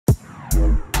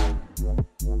Yo,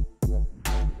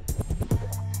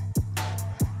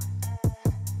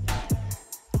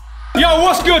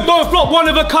 what's good? Don't flop, one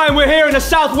of a kind. We're here in the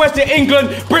southwest of England,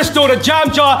 Bristol, the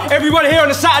Jam Jar. Everybody here on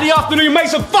a Saturday afternoon, make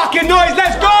some fucking noise.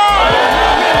 Let's go!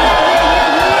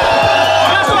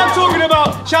 That's what I'm talking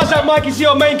about. Shouts out Mikey C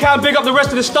on main cam. Big up the rest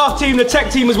of the staff team, the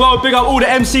tech team as well. Big up all the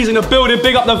MCs in the building.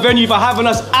 Big up the venue for having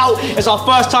us out. It's our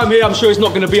first time here. I'm sure it's not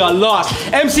going to be our last.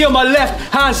 MC on my left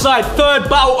hand side, third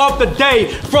battle of the day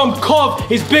from Cov.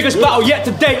 His biggest battle yet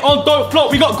to date on Don't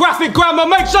Flop. We got GRAFIK, GRAMMA.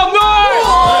 Make some noise!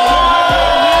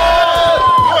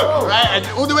 Right, and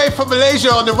all the way from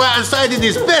Malaysia on the right hand side in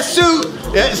his best suit,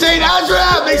 ZAIN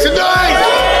AZRAI, make some noise!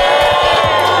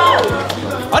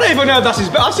 I don't even know if that's his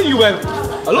best. I see you wear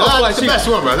a lot of That's the best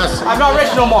one, man. I'm not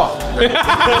rich no more.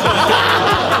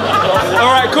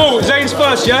 Alright, cool. Zayn's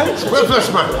first, yeah? We're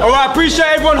first, man. Alright, appreciate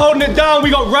everyone holding it down. We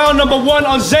got round number 1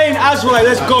 on ZAIN AZRAI.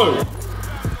 Let's go.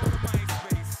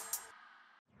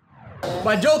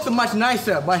 My jokes are much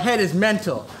nicer. My head is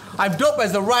mental. I'm dope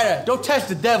as a writer. Don't test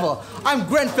the devil. I'm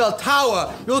Grenfell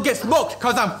Tower. You'll get smoked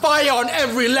because I'm fire on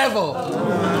every level.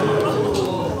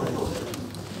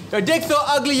 Your dick's so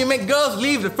ugly you make girls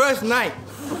leave the first night.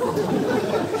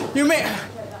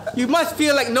 You must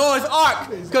feel like Noah's Ark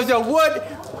because your wood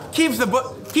keeps the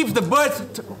birds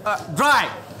dry.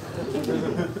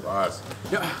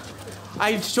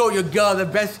 I showed your girl the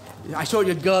best. I showed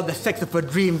your girl the sex of her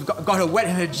dreams. Got her wet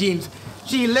in her jeans.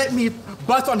 She let me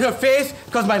bust on her face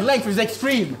because my length was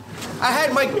extreme. I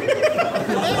had my... You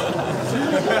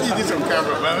need some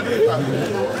camera, man.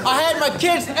 I had my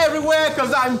kids everywhere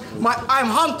because I'm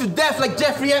hung to death like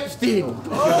Jeffrey Epstein.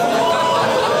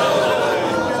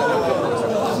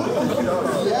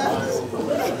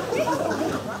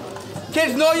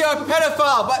 Kids know you're a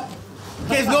pedophile, but...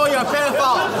 Kids know you're a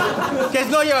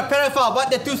pedophile, but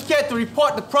they're too scared to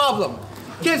report the problem.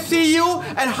 Kids see you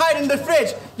and hide in the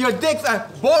fridge. Your dick's a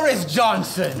Boris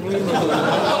Johnson.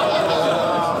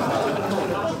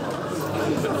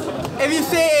 If you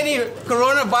say any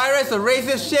coronavirus or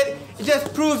racist shit, it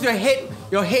just proves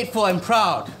you're hateful and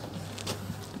proud.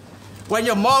 When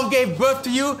your mom gave birth to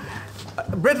you,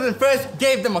 Britain first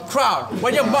gave them a crowd.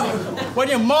 When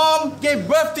your mom gave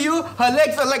birth to you, her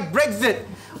legs are like Brexit.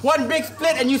 One big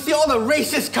split and you see all the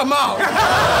racists come out.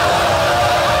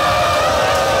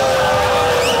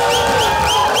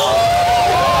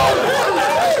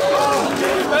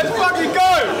 Let's fucking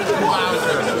go!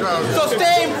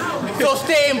 So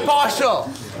stay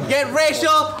impartial. Get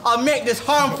racial, I'll make this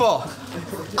harmful.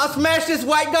 I'll smash this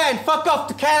white guy and fuck off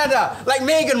to Canada like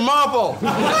Meghan Markle.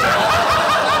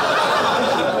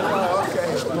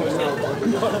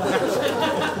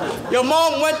 Your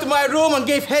mom went to my room and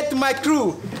gave head to my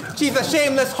crew. She's a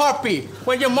shameless harpy.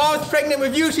 When your mom's pregnant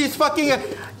with you, she's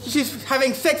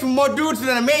having sex with more dudes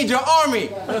than a major army.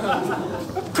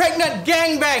 Pregnant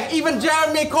gangbang. Even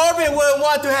Jeremy Corbyn wouldn't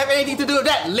want to have anything to do with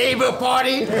that Labour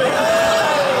Party.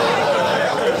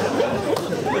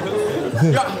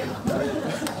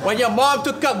 When your mom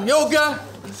took up yoga,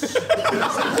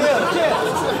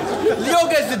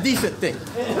 yoga is a decent thing.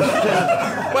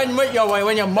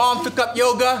 When your mom took up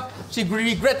yoga, she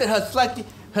regretted her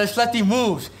slutty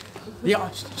moves.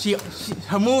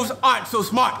 Her moves aren't so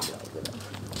smart.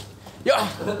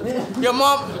 Your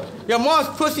mom's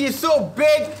pussy is so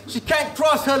big she can't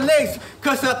cross her legs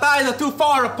because her thighs are too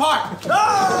far apart.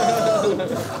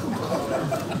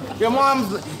 Your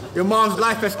mom's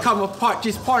life has come apart.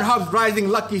 She's Pornhub's rising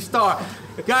lucky star.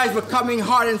 Guys were coming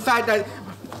hard inside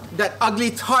that ugly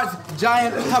tart's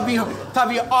giant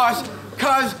tubby arse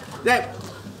cause that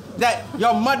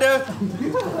your mother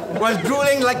was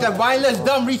drooling like a mindless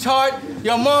dumb retard.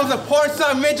 Your mom's a porn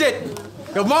star midget.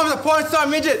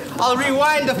 I'll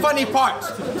rewind the funny parts.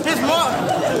 His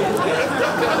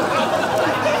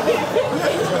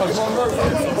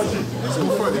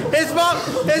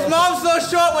mom's so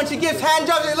short when she gives hand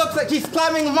jobs it looks like she's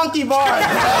climbing monkey bars.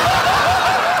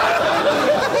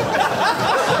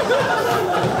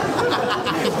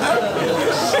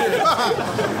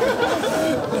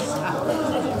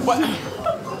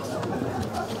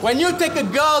 When you take a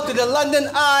girl to the London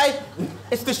Eye,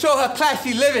 it's to show her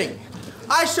classy living.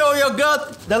 I show your girl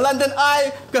the London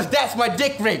Eye because that's my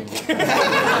dick ring.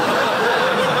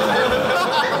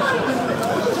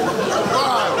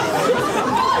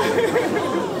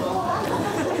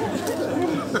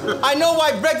 I know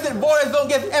why Brexit borders don't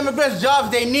give immigrants jobs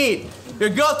they need. Your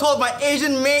girl told my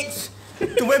Asian mates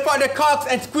to whip out their cocks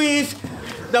and squeeze.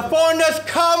 The foreigners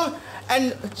come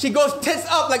and she goes tits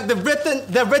up like the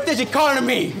British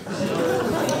economy.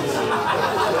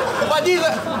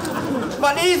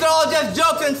 But these are all just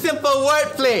jokes and simple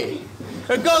wordplay.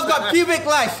 Your girl's got pubic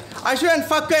lice. I shouldn't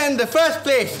fuck her in the first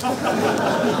place.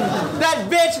 That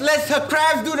bitch lets her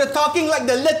crabs do the talking like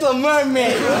the Little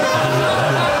Mermaid.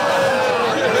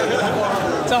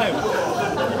 Time.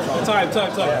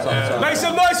 Make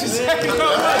some noise for second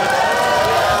round.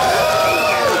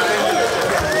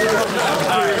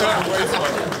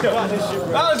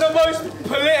 That was the most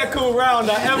political round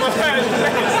I ever had.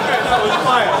 That was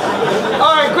fire.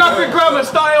 Alright, graphic grammar,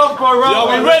 start off by round. Yo,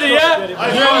 we ready, yeah?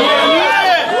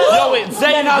 Yo, it's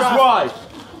ZAIN AZRAI.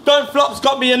 Don't Flop's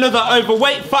got me another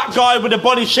overweight fat guy with a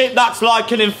body shape that's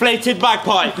like an inflated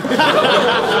bagpipe.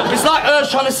 It's like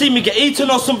Urge trying to see me get eaten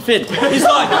or something. He's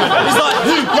like,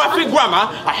 who? Graphic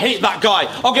grammar? I hate that guy.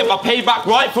 I'll get my payback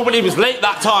right for when he was late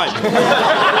that time.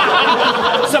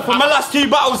 So for my last 2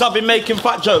 battles I've been making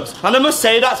fat jokes. And I must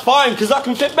say that's fine, because I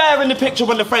can fit better in the picture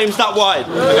when the frame's that wide.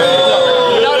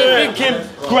 Now they're thinking,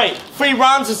 great, 3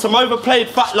 rounds and some overplayed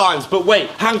fat lines. But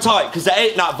wait, hang tight, because it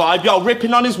ain't that vibe. Yo,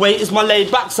 ripping on his weight is my laid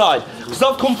back side, because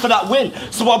I've come for that win.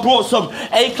 So I brought some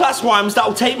A-class rhymes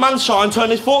that'll take man's shine, turn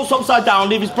his thoughts upside down,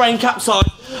 leave his brain capsized.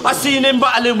 I seen him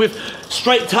battling with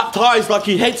straight tap ties like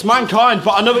he hates mankind,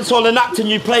 but I know it's all an act and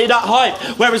you play that hype,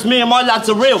 whereas me and my lads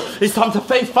are real. It's time to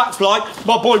face facts like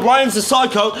my boy Ryan's a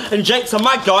psycho and Jake's a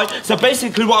mad guy. So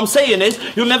basically what I'm saying is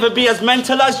you'll never be as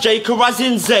mental as Jake or as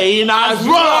in ZAIN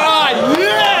AZRAI.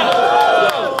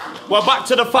 Yeah! Well, back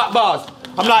to the fat bars.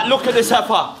 I'm like, look at this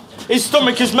heifer. His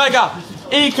stomach is mega.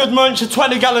 He could munch a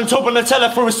 20-gallon tub of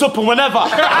Nutella for a supper whenever.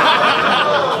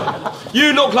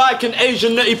 You look like an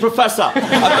Asian nutty professor.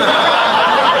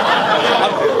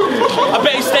 I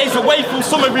bet he stays away from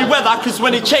summery weather, because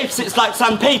when he chafes it's like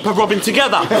sandpaper rubbing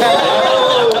together.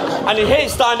 And he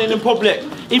hates dining in public,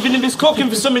 even if he's cooking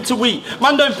for something to eat.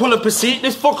 Man, don't pull up a seat,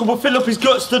 this fucker will fill up his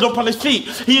gut stood up on his feet.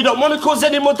 He don't want to cause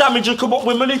any more damage or come up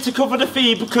with money to cover the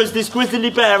fee, because this grizzly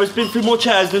bear has been through more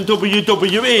chairs than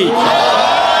WWE.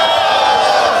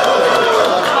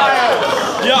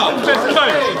 Yeah.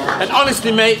 And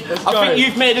honestly, mate, I think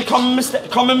you've made a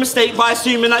common mistake by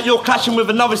assuming that you're clashing with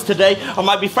a novice today. I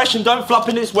might be fresh and don't flop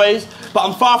in its ways, but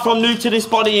I'm far from new to this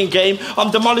bodying game.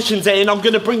 I'm demolishing ZAIN. I'm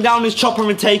going to bring down his chopper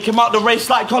and take him out the race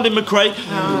like Colin McRae.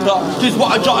 This is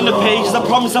what I jot on the page, is a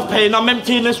promise of pain. I'm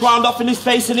emptying this round off in his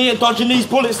face and he ain't dodging these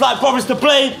bullets like Boris the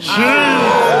Blade.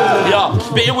 Yeah,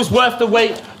 but it was worth the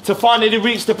wait to finally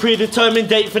reach the predetermined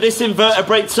date for this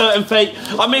invertebrate certain fate.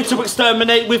 I'm here to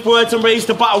exterminate with words and raise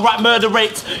the battle rap murder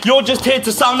rates. You're just here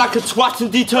to sound like a twat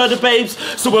and deter the babes.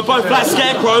 So we're both like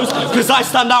scarecrows, because I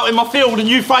stand out in my field and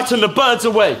you frighten the birds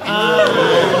away.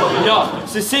 Yeah,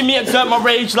 so see me exert my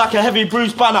rage like a heavy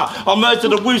bruised banner. I'll murder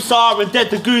the woosah and dead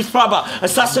the goose frabber.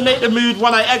 Assassinate the mood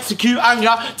when I execute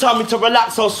anger. Tell me to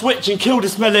relax, I'll switch and kill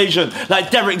this Malaysian like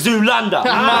Derek Zoolander.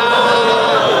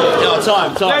 Yeah,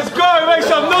 time. Let's go, make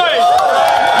some noise!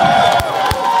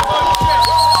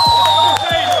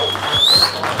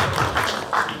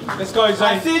 Let's go, ZAIN.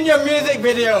 I've seen your music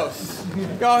videos.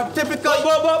 Your typical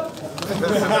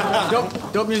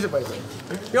dope music, by the way.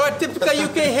 Your typical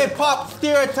UK hip hop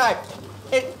stereotype.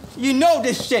 You know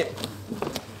this shit.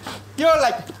 You're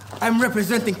like, I'm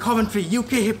representing Coventry, UK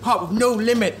hip hop with no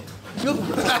limit. You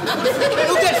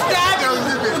get stabbed.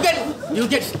 You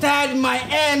get stabbed in my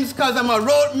ends because I'm a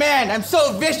road man. I'm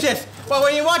so vicious. But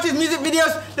when you watch his music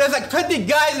videos, there's like 20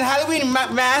 guys in Halloween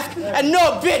masks and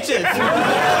no bitches.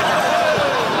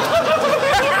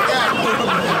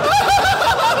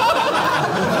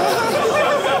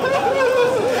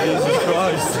 Jesus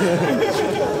Christ.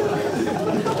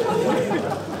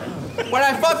 When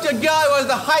I fucked your girl, it was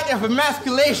the height of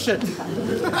emasculation.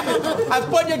 I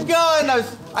put your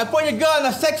girl in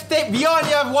a sex tape beyond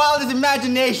your wildest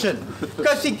imagination.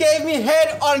 Because she gave me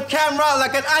head on camera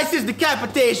like an ISIS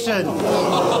decapitation. So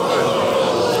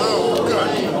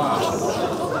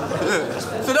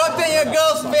don't think your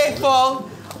girl's faithful.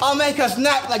 I'll make her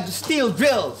snap like the steel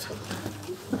drills.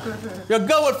 Your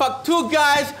girl would fuck 2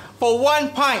 guys for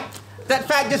 1 pint. That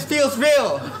fact just feels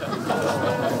real.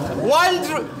 One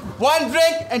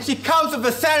drink and she comes with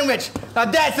a sandwich. Now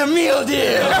that's a meal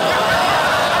deal.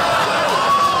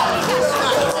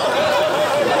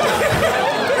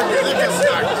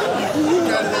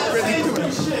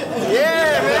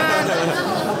 Yeah, man.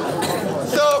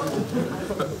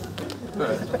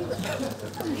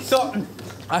 So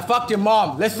I fucked your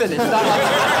mom. Listen, it's not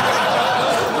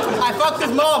awesome. I fucked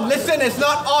his mom. Listen, it's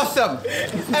not awesome.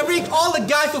 All the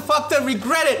guys who fucked her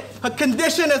regret it. Her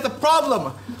condition is the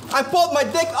problem. I pulled my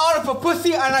dick out of her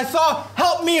pussy and I saw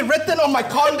 "help me" written on my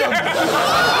condom.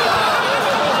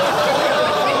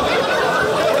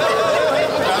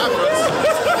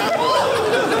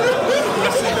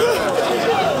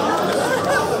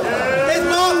 His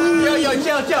mom,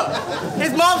 yo, chill.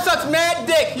 His mom sucks mad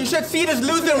dick. You should see this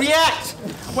loser react.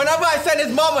 Whenever I send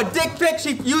his mom a dick pic,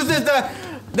 she uses the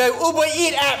Uber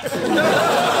Eat app.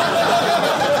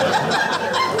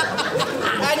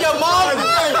 And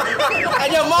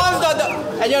your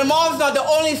mom's not the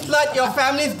only slut your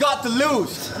family's got to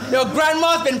lose. Your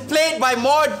grandma's been played by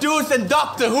more dudes than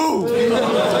Doctor Who.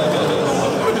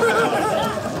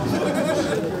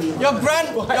 Your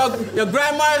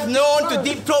grandma is known to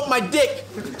deep throat my dick.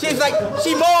 She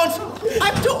moans,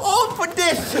 I'm too old for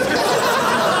this.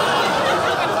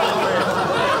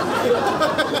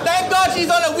 Thank God she's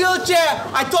on a wheelchair.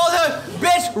 I told her,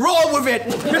 bitch, roll with it.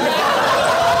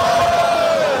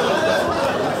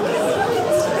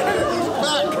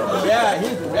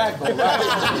 He's back.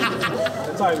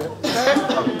 Sorry, man.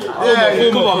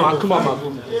 Come on,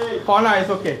 man. Oh, no, it's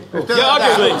okay. Cool. Yeah,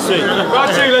 okay. Sweet.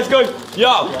 Right, two, let's go.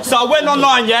 Yo, so I went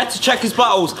online, to check his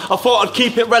battles. I thought I'd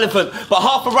keep it relevant, but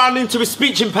half a round into his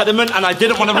speech impediment, and I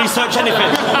didn't want to research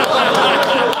anything.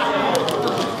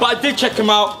 But I did check him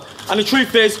out, and the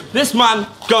truth is, this man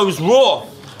goes raw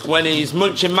when he's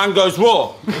munching mangoes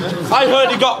raw. I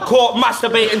heard he got caught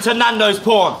masturbating to Nando's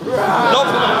porn.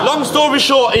 Long story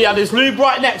short, he had his lube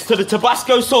right next to the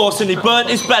Tabasco sauce and he burnt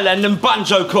his bell end and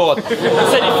banjo cord. He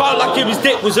said he felt like his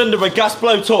dick was under a gas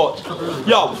blowtorch.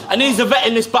 Yo, and he's a vet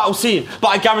in this battle scene, but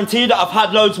I guarantee that I've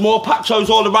had loads more pack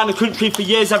shows all around the country for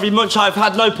years. Every munch I've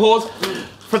had no pause.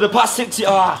 For the past 6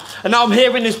 years, and now I'm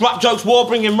hearing his rap jokes war,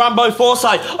 bringing Rambo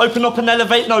foresight. Open up and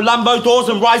elevate, no Lambo doors,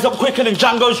 and rise up quicker than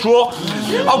Django's draw.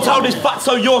 I'll tell this fact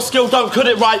so your skill don't cut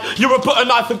it right. You're a butter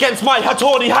knife against my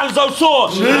Hattori Hanzo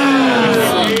sword.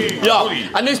 Yo,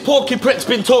 and this porky prick's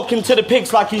been talking to the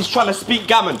pigs like he's trying to speak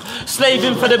gammon.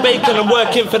 Slaving for the bacon and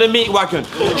working for the meat wagon.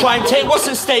 Try and take what's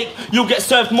at stake, you'll get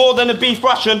served more than a beef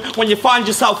ration when you find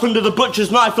yourself under the butcher's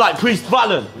knife like Priest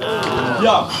Valen.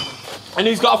 Yo. And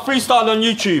he's got a freestyle on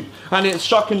YouTube, and it's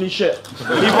shockingly shit. He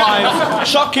rhymes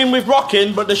shocking with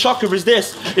rocking, but the shocker is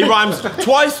this. He rhymes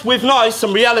twice with nice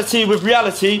and reality with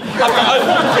reality,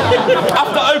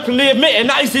 after openly admitting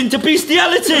that he's into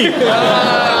bestiality.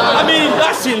 I mean,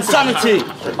 that's insanity.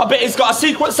 I bet he's got a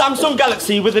secret Samsung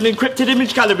Galaxy with an encrypted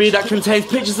image gallery that contains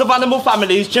pictures of animal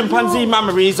families, chimpanzee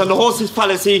memories, and the horse's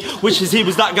fallacy, wishes he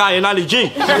was that guy in Ali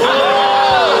G.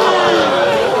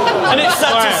 And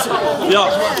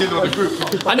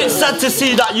it's sad to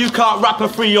see that you can't rap a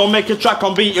free or make a track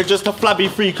on beat. You're just a flabby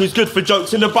freak who's good for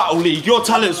jokes in the battle league. Your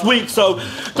talent's weak, so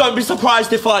don't be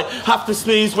surprised if I have to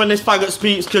sneeze when this faggot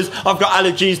speaks, because I've got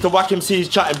allergies to whack MCs,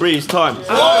 chat and breeze time.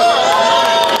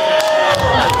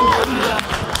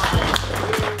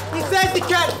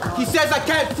 He says I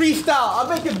can't freestyle. I'll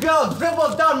make a girl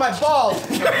dribble down my balls.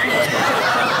 Chill.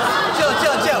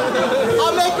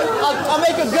 I'll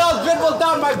make a girl dribble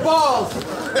down my balls.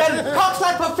 Then cock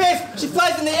slap her face, she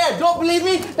flies in the air. Don't believe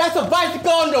me? That's a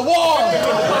bicycle on the wall.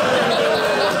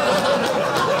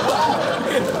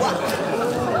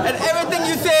 And everything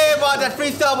you say about that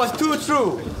freestyle was too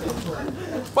true.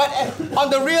 But on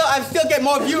the real, I still get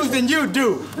more views than you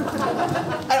do.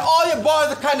 And all your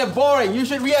bars are kind of boring. You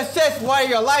should reassess why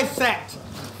your life sucked.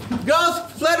 Girls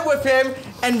flirt with him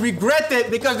and regret it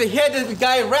because they hear this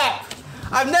guy rap.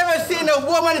 I've never seen a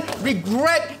woman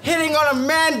regret hitting on a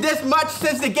man this much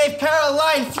since they gave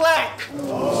Caroline flack.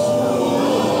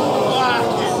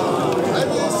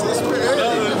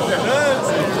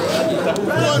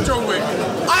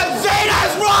 I'm ZAIN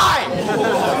AZRAI!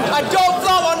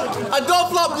 I don't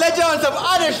flop legend on some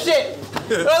other shit.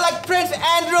 Like Prince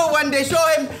Andrew when they show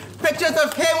him pictures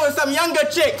of him with some younger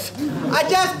chicks. I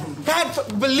just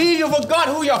can't believe you forgot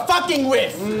who you're fucking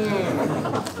with.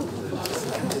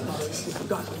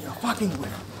 Forgot who you're fucking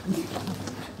with.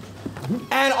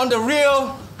 And on the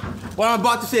real, what I'm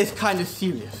about to say is kind of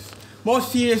serious. More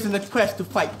serious than the quest to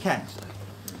fight cancer.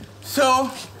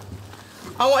 So,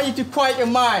 I want you to quiet your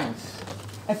minds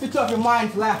and switch off your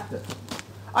mind's laughter.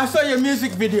 I saw your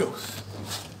music videos.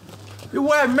 You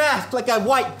wear a mask like a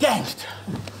white gangster.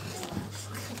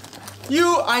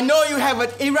 I know you have an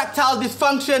erectile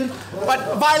dysfunction,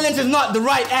 but violence is not the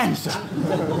right answer.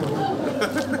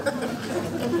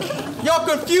 You're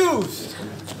confused,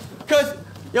 because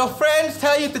your friends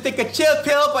tell you to take a chill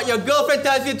pill, but your girlfriend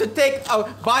tells you to take a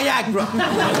Viagra.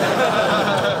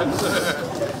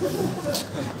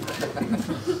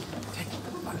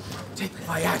 Take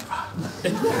Viagra.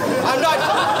 I'm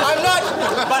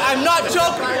not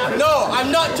joking. No,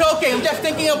 I'm not joking. I'm just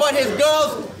thinking about his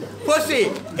girl's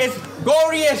pussy. It's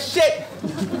gory as shit.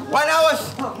 When I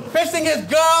was fisting his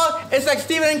girl, it's like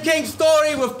Stephen King's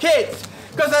story with kids.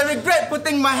 Because I regret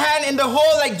putting my hand in the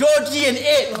hole like Georgie and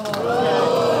It.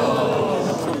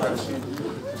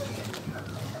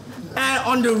 And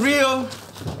on the real,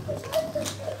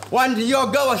 One your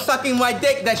girl was sucking my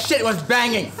dick, that shit was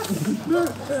banging.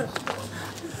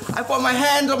 I put my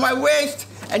hands on my waist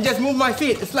and just move my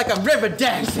feet. It's like a river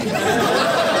dance.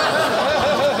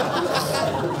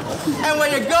 And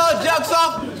when your girl jerks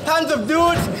off tons of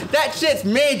dudes, that shit's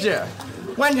major.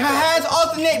 When her hands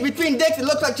alternate between dicks, it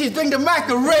looks like she's doing the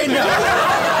Macarena.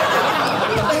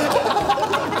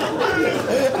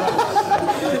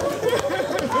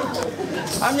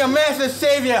 I'm your master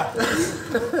savior.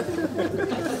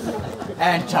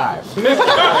 And time. Yo!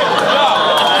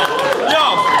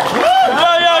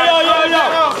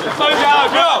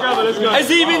 Has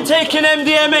he been taking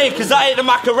MDMA? Because that ain't the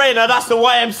Macarena, that's the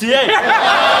YMCA.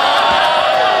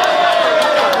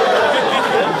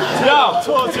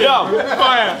 Yo.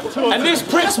 And this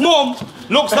prick's mum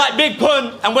looks like Big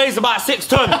Pun and weighs about 6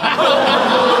 tons.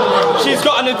 She's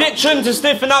got an addiction to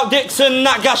sniffing out Dixon.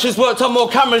 That gash has worked on more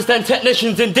cameras than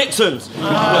technicians in Dixon's.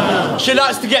 She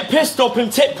likes to get pissed up and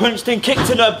tip punched and kicked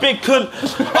in her big cunt.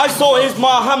 I saw his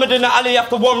Muhammad in the alley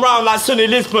after 1 round like Sonny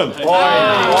Lisbon.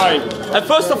 At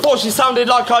first I thought she sounded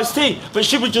like Ice-T, but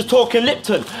she was just talking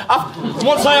Lipton.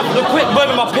 Once I offered a quick burn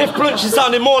of my piff blunt, she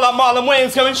sounded more like Marlon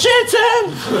Wayans going,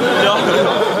 shittin'!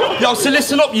 Yo, so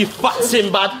listen up, you fat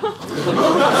Sinbad.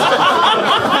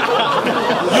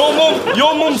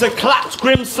 Your mum's a clapped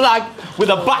grim slag with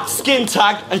a back skin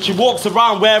tag, and she walks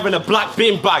around wearing a black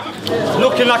bin bag,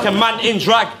 looking like a man in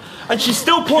drag. And she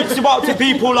still points you out to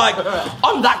people like,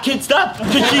 I'm that kid's dad,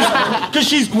 because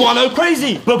she's guano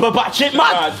crazy, batshit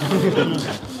mad.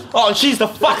 Oh, and she's the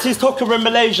fattest hooker in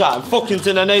Malaysia and fucking's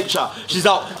in her nature. She's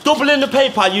out doubling the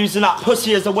paper using that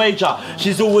pussy as a wager.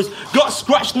 She's always got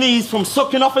scratched knees from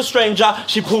sucking off a stranger.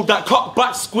 She pulled that cock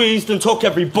back, squeezed and took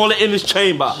every bullet in his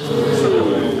chamber.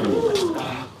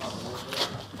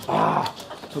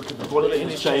 Took every bullet in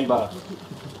his chamber.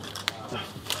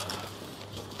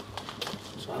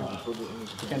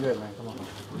 You can do it, man. Come on.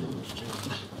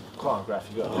 Come on, Graf,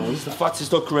 you got it. She's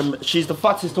the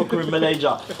fattest hooker in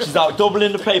Malaysia. She's out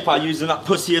doubling the paper using that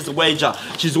pussy as a wager.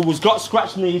 She's always got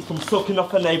scratched knees from sucking off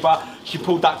her neighbour. She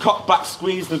pulled that cock back,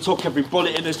 squeezed and took every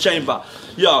bullet in his chamber.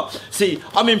 Yo, see,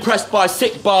 I'm impressed by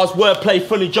sick bars, wordplay,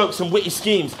 funny jokes and witty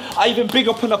schemes. I even big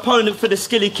up an opponent for the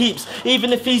skill he keeps.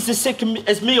 Even if he's as sick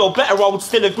as me or better, I would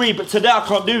still agree. But today I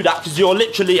can't do that because you're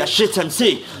literally a shit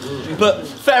MC. But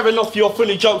fair enough, your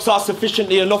funny jokes are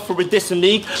sufficiently enough for a dissing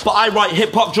league. But I write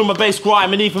hip-hop, drum and bass,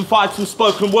 grime and even fight some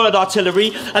spoken word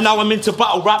artillery. And now I'm into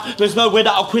battle rap. There's no way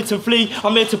that I'll quit and flee.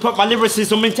 I'm here to put my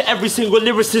lyricism into every single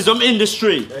lyricism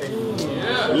industry.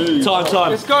 Time.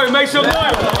 Let's go, make some noise.